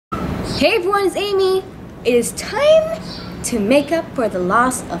Hey everyone, it's Amy. It is time to make up for the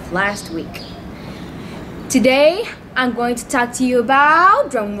loss of last week. Today, I'm going to talk to you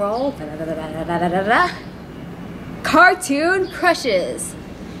about, drumroll, cartoon crushes.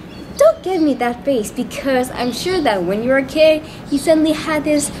 Don't give me that face because I'm sure that when you were a kid, you suddenly had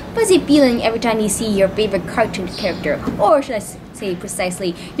this fuzzy feeling every time you see your favorite cartoon character, or should I say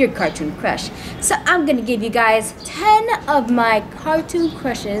precisely, your cartoon crush. So I'm gonna give you guys 10 of my cartoon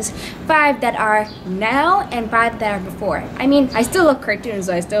crushes, 5 that are now and 5 that are before. I mean, I still love cartoons,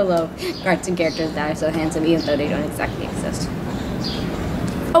 so I still love cartoon characters that are so handsome even though they don't exactly exist.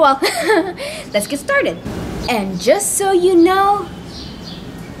 Oh well, let's get started. And just so you know,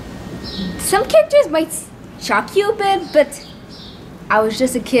 some characters might shock you a bit, but I was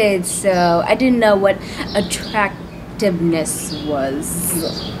just a kid, so I didn't know what attractiveness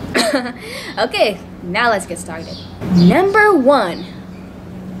was. Okay, now let's get started. Number 1,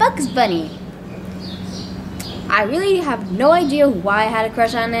 Bugs Bunny. I really have no idea why I had a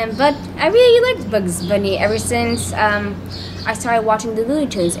crush on him, but I really liked Bugs Bunny ever since I started watching the Looney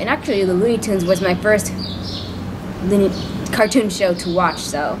Tunes. And actually, the Looney Tunes was my first cartoon show to watch,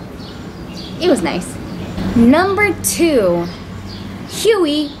 so it was nice. Number 2,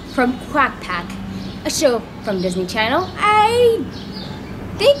 Huey from Quack Pack, a show from Disney Channel. I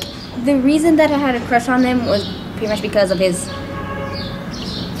think the reason that I had a crush on him was pretty much because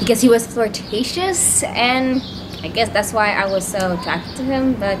he was flirtatious, and I guess that's why I was so attracted to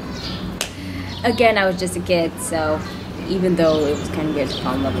him. But again, I was just a kid, so even though it was kind of weird to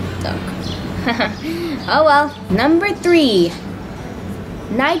fall in love with a duck. Oh well. Number 3,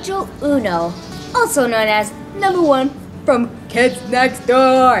 Nigel Uno, also known as Number 1 from Kids Next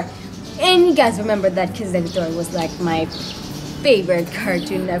Door. And you guys remember that Kids Next Door was like my favorite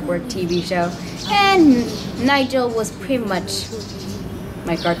Cartoon Network TV show. And Nigel was pretty much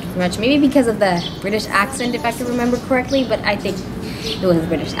my cartoon crush, maybe because of the British accent, if I can remember correctly, but I think it was a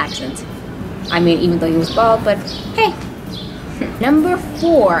British accent. I mean, even though he was bald, but hey. Number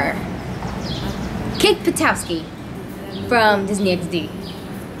 4, Buttowski from Disney XD.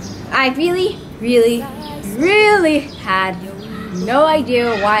 I really had no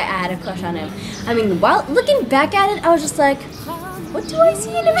idea why I had a crush on him. I mean, while looking back at it, I was just like, what do I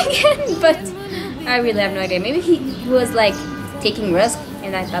see in him again? But I really have no idea. Maybe he was like taking risks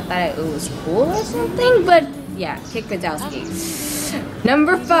and I thought that it was cool or something, but yeah, Buttowski.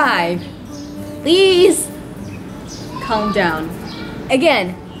 Number 5, please calm down.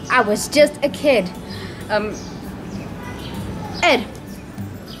 Again, I was just a kid. Ed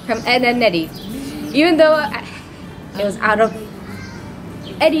from Ed and Eddie. Even though it was out of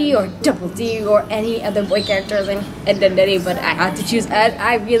Eddie or Double D or any other boy characters in Ed and Eddie, but I had to choose Ed.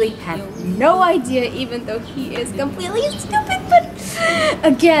 I really had no idea, even though he is completely stupid. But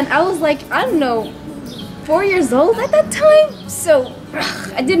again, I was like, I don't know, 4 years old at that time, so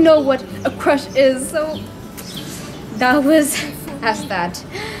I didn't know what a crush is, so that was that.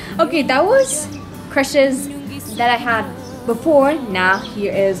 Okay, that was crushes that I had before. Now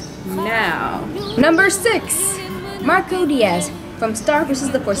here is now. Number 6, Marco Diaz from Star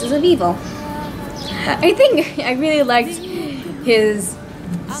vs. the Forces of Evil. I think I really liked his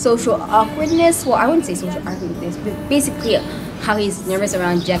social awkwardness. Well, I wouldn't say social awkwardness, but basically how he's nervous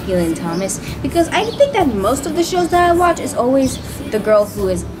around Jekyll and Thomas. Because I think that most of the shows that I watch is always the girl who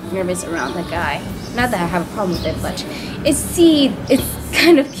is nervous around the guy. Not that I have a problem with it, but it's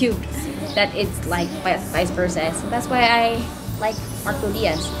kind of cute that it's like vice versa. So that's why I like Marco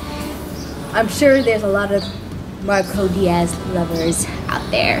Diaz. I'm sure there's a lot of Marco Diaz lovers out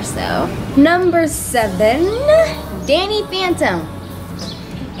there. So number 7, Danny Phantom.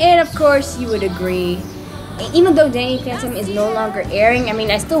 And of course you would agree, even though Danny Phantom is no longer airing, I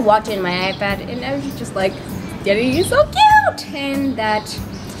mean, I still watch it in my iPad, and I was just like, Danny is so cute, and that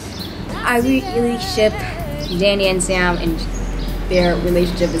I really ship Danny and Sam, and their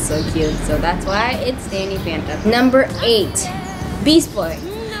relationship is so cute, so that's why it's Danny Phantom. Number 8, Beast Boy.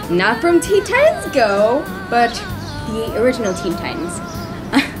 Not from Teen Titans Go, but the original Teen Titans.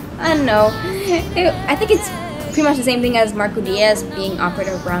 I don't know. I think it's pretty much the same thing as Marco Diaz being awkward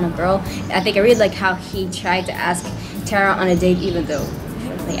around a girl. I think I really like how he tried to ask Tara on a date, even though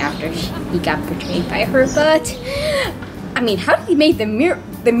shortly after he got betrayed by her. But I mean, how did he make the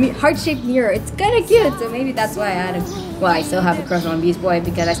heart-shaped mirror? It's kind of cute, so maybe that's why I still have a crush on Beast Boy,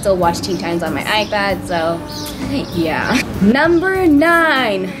 because I still watch Teen Titans on my iPad, so yeah. Number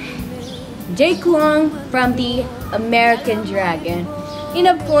 9, Jake Long from the American Dragon. And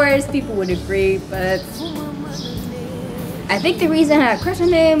of course, people would agree, but I think the reason I had a crush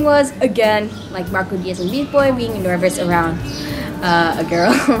on him was, again, like Marco Diaz and Beast Boy, being nervous around a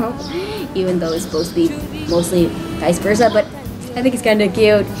girl. even though it's supposed to be mostly vice versa, but I think it's kind of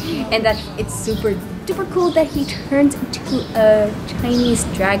cute, and that it's super duper cool that he turns into a Chinese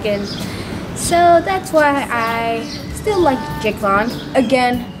dragon. So that's why I still like Jake Long.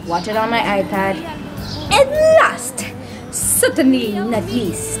 Again, watch it on my iPad. And last, certainly not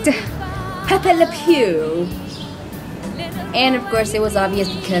least, Pepe Le Pew. And of course it was obvious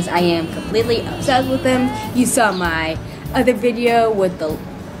because I am completely obsessed with him. You saw my other video with the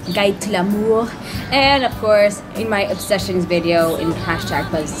Guide to l'Amour, and of course in my obsessions video in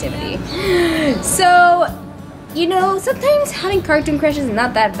 #positivity. So, you know, sometimes having cartoon crushes is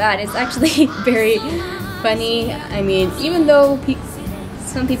not that bad. It's actually very funny. I mean, even though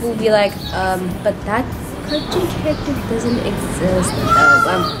some people will be like, but that cartoon character doesn't exist.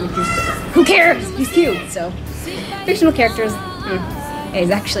 Who cares? He's cute. So, fictional characters is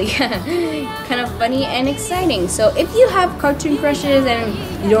actually kind of funny and exciting. So if you have cartoon crushes and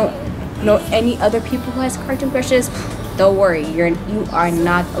you don't know any other people who has cartoon crushes, don't worry, you are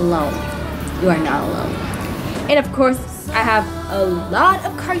not alone. You are not alone. And of course, I have a lot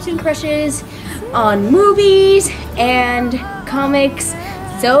of cartoon crushes on movies and comics,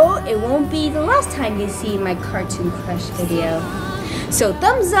 so it won't be the last time you see my cartoon crush video. So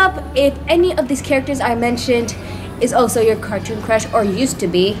thumbs up if any of these characters I mentioned is also your cartoon crush or used to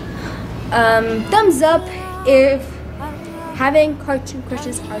be. Thumbs up if having cartoon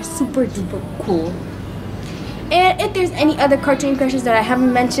crushes are super duper cool. And if there's any other cartoon crushes that I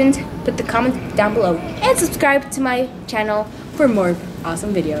haven't mentioned, put the comments down below and subscribe to my channel for more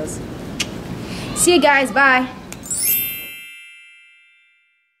awesome videos. See you guys, bye!